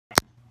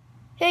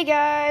Hey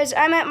guys,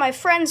 I'm at my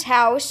friend's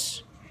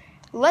house.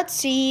 Let's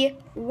see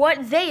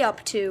what they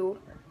up to.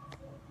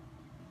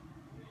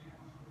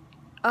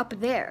 Up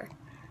there.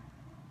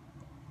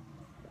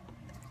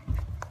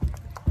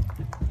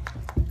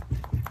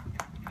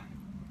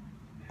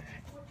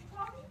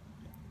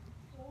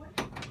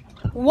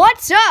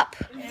 What's up?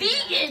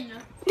 Vegan!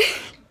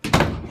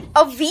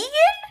 A vegan?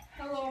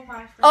 Hello,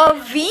 my friend. A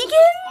vegan?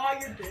 Oh,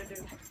 you're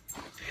dead.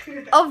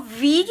 A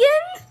vegan?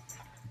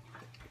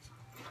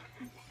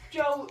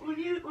 Joe, when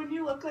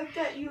you look like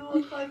that, you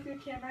look like a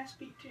can I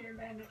speak to your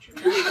manager?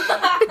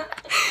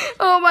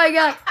 Oh my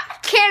god.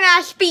 Can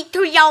I speak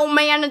to your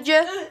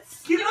manager?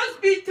 Can I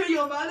speak to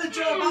your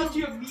manager about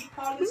your meat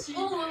policy?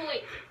 Oh,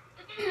 wait.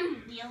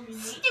 The only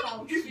meat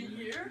policy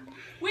here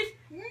with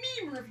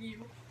meme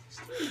review.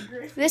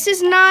 This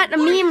is not a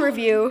meme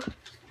review.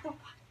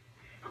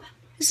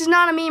 This is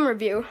not a meme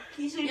review.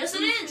 Yes,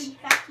 it is.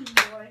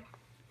 Boy.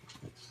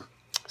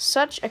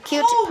 Such a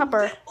cute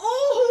pupper.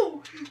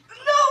 Oh!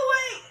 No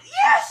way!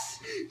 Yes!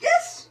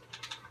 Yes!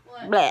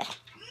 What? Bleh.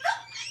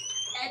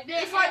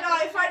 If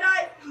I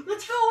die,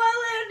 let's go,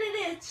 I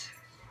landed it!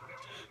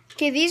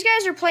 Okay, these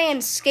guys are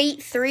playing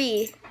Skate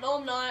 3. No,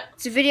 I'm not.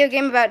 It's a video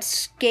game about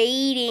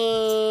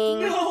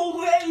skating. No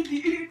way,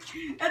 dude!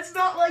 That's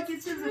not like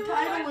it's in the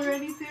title or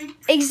anything.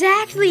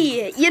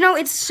 Exactly. You know,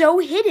 it's so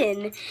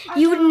hidden.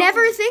 You would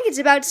never think it's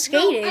about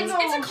skating.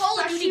 It's a Call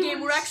of Duty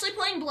game. We're actually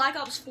playing Black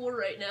Ops 4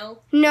 right now.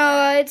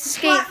 No, it's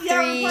Skate 3. Yeah,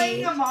 we're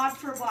playing a mod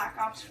for Black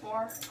Ops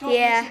 4. Don't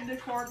listen to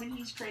Corbin,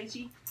 he's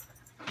crazy.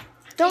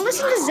 Don't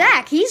listen to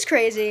Zach. He's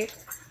crazy.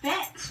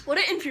 Bet. Would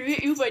it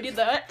infuriate you if I did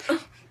that?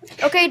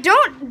 Okay,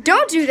 don't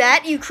do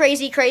that, you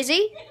crazy. You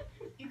crazy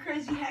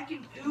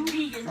heckin'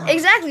 ooh.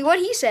 Exactly what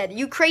he said.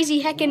 You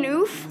crazy heckin'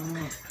 oof.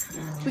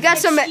 We got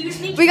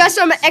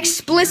some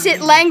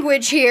explicit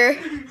language here.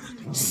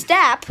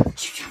 Stop Can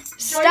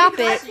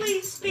I it.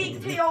 please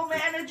speak to your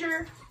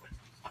manager?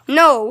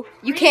 No,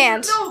 you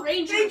can't. No,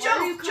 Ranger, hey why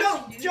are you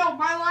cussing, dude? Joe,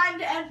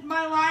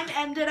 my line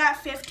ended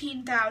at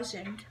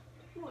 15,000.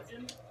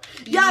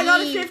 Yeah, I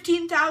got a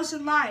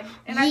 15,000 line,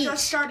 and I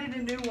just started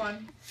a new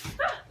one.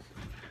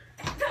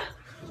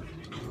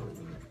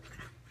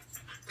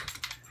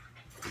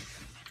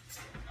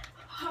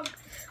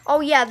 Oh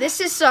yeah, this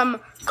is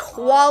some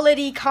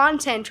quality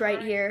content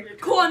right here.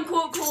 Quote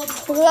unquote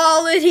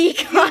Quality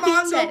Come on,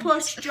 go content.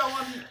 push, Joe.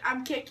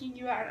 I'm kicking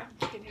you out.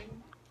 I'm kidding.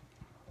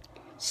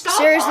 Stop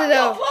Seriously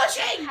though.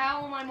 pushing.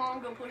 How am I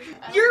Mongo pushing?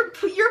 You're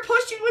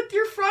pushing with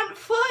your front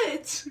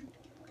foot.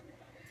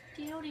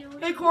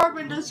 Hey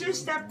Corbin, does your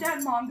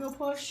stepdad Mongo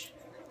push?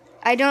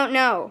 I don't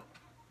know.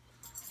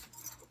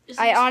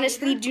 I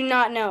honestly do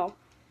not know.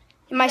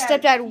 My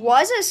stepdad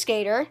was a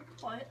skater.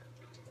 What?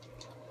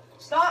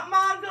 Stop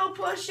Mongo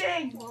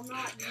pushing. Well, I'm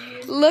not,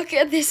 dude. Look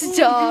at this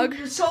dog.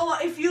 So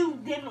if you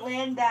didn't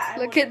land that,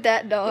 Look at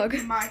that dog.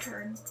 it'd be my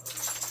turn.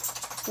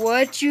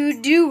 What you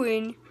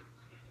doing?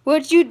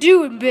 What you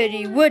doing,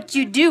 Betty? What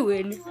you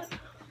doing?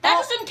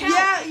 That doesn't count.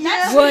 Yeah.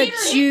 That's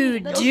What you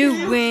skater.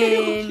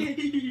 doing?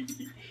 Okay.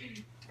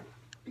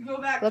 Go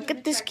back Look to at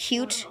the this text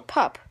cute photo.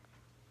 pup.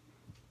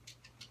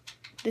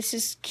 This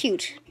is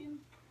cute.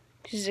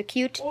 This is a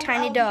cute, Oh,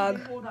 tiny Albie,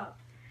 dog. Hold up.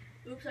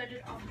 Oops, I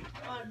did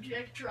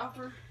object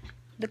dropper.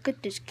 Look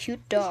at this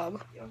cute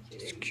dog.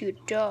 This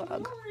cute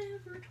dog.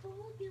 Never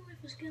told you it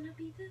was gonna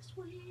be this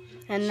way.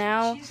 And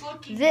now She's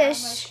looking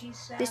this, down like she's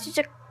sad. this is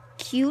a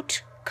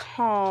cute,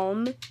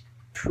 calm,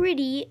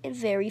 pretty, and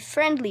very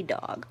friendly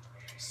dog.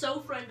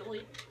 So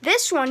friendly.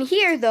 This one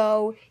here,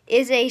 though,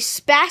 is a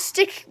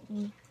spastic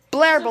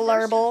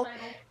blurbalurble.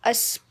 A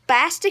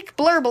spastic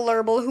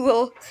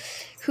blurbalurble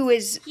who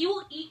is He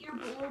will eat your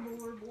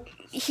blurble.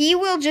 he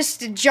will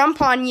just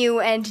jump on you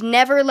and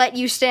never let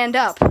you stand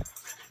up.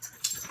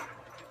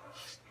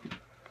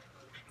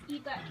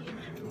 Eat that kid.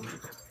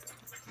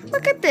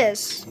 Look at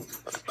this.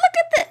 Look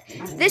at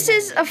this. This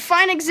is a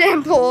fine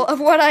example of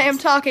what I am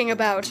talking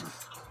about.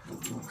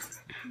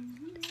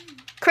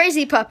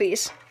 Crazy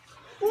puppies.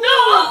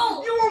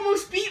 No! You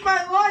almost beat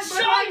my line,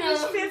 but mine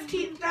was China.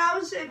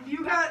 15,000.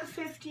 You got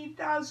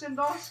 15,000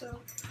 also.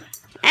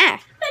 Ah,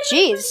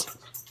 jeez.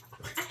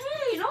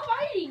 Hey, not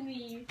biting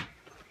me.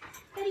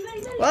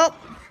 Betty. Well,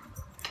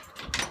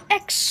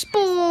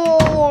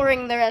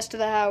 exploring the rest of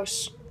the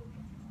house.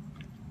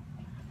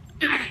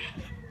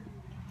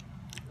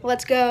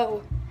 Let's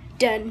go.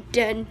 Dun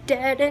dun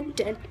dun dun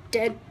dun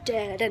dun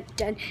dun dun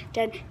dun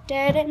dun dun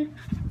dun.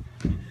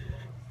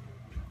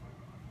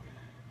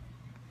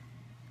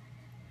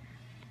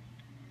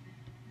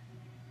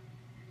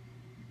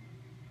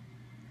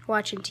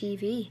 Watching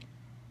TV.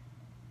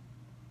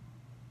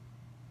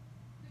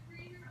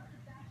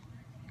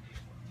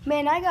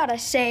 Man, I gotta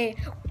say,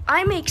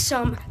 I make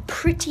some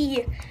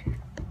pretty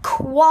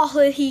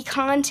quality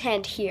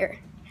content here.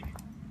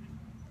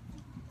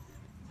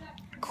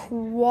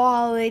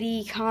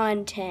 Quality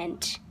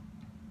content.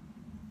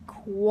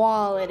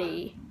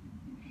 Quality.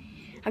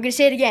 I'm gonna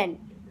say it again.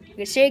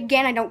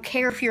 I don't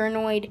care if you're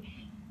annoyed.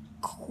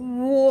 Quality.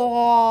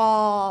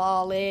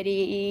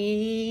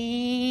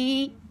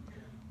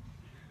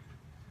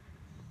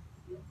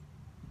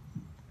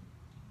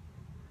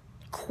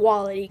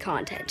 quality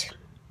content.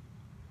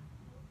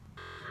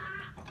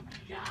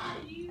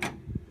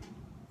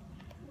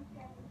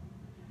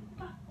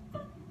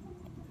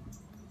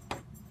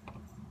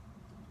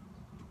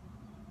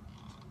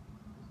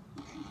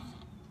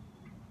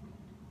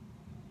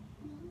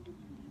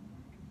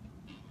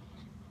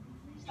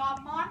 Stop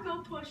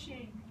Mongo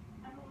pushing.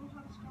 I don't know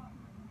how to stop.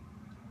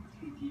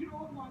 You know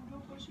what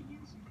Mongo pushing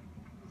is?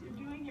 You're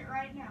doing it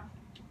right now.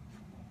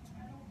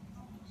 I don't know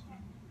how to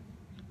stop.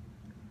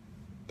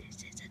 This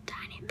is a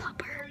tiny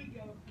pupper. There you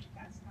go.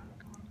 That's not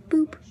a Mongo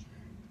Boop. push.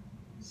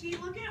 See,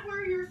 look at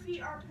where your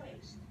feet are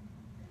placed.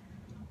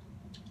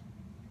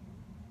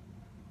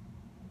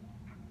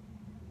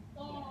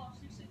 Oh,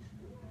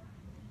 664.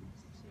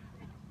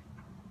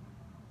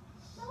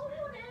 No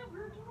one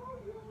ever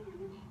told you.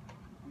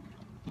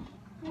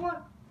 Come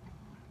on.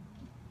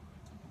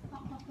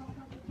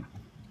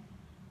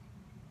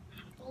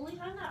 The only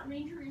time that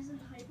Ranger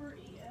isn't hyper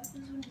AF is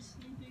when he's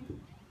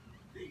sleeping.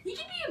 He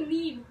could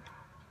be a meme.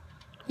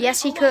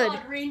 Yes, he Oh my could.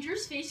 God,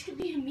 Ranger's face could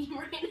be a meme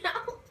right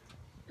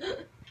now.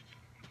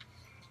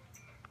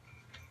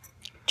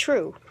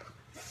 True.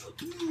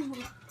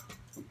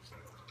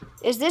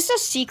 Is this a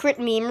secret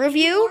meme Blur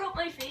review? up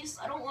my face.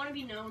 I don't want to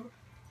be known.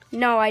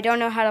 No, I don't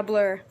know how to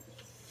blur.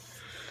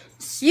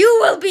 You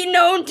will be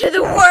known to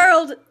the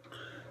world!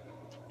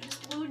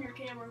 Just blue in your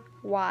camera.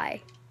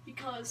 Why?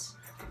 Because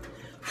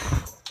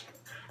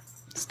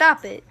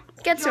Stop it.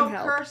 Get Joe some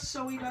help. curse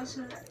so he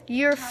doesn't.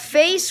 Your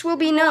face will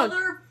be known.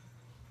 mother.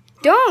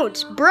 Don't,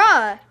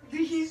 bruh.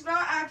 He's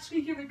not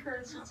actually gonna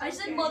curse. It's I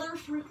said okay. mother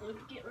Fruit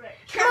Loop. Get right.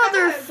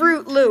 Mother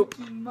Fruit Loop.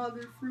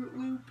 Mother Fruit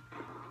Loop.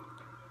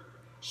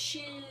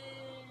 Shiz.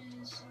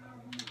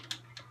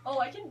 Oh,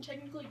 I can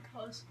technically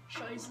cuss.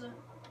 Shiza.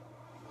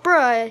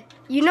 Bruh,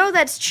 you know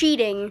that's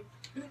cheating.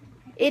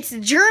 It's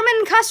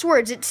German cuss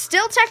words. It's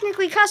still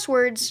technically cuss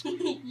words.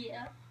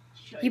 Yeah.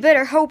 You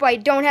better hope I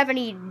don't have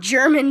any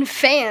German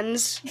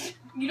fans.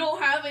 You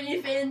don't have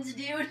any fans,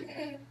 dude.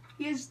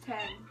 He is 10.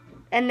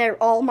 And they're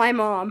all my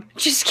mom.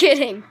 Just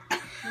kidding.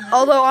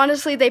 Although,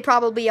 honestly, they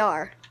probably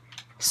are.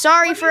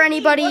 Sorry What do for you mean?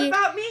 anybody. What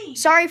about me?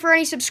 Sorry for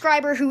any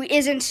subscriber who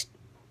isn't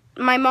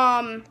my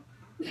mom.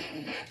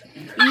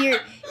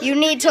 You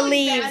need to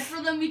leave. Bad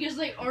for them because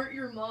they aren't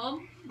your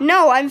mom.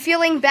 No, I'm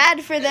feeling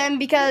bad for them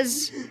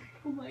because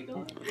Oh my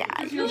god. Yeah,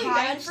 I'm you're feeling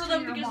bad biased for to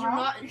them your because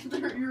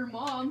mom? they're your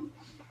mom.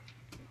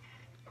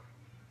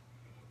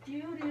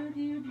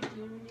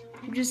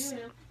 Just-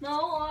 No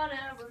one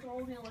ever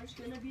told me life's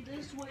gonna be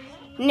this way.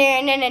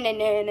 na na na na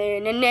na na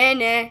na na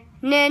na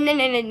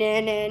na na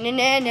na na na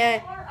na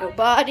na.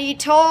 Nobody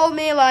told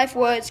me life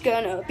was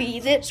gonna be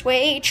this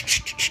way.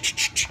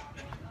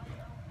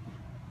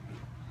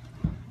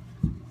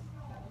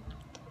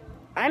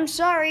 I'm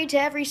sorry to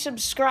every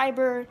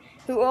subscriber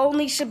who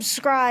only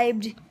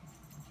subscribed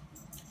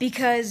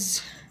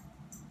because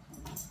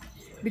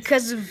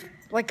of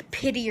like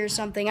pity or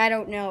something. I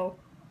don't know.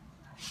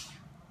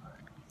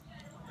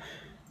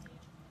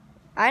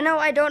 I know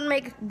I don't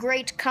make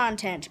great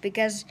content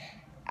because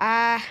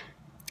I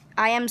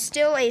am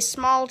still a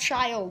small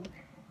child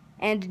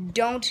and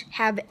don't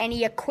have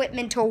any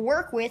equipment to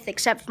work with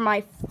except for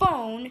my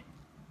phone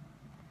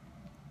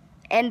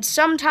and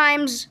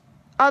sometimes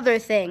other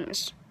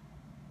things.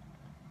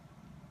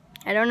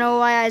 I don't know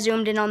why I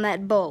zoomed in on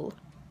that bull,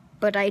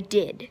 but I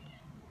did.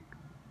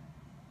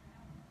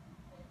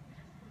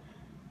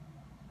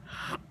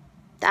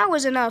 That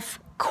was enough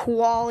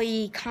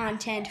quality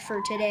content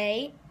for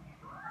today.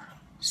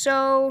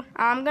 So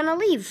I'm gonna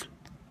leave.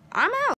 I'm out.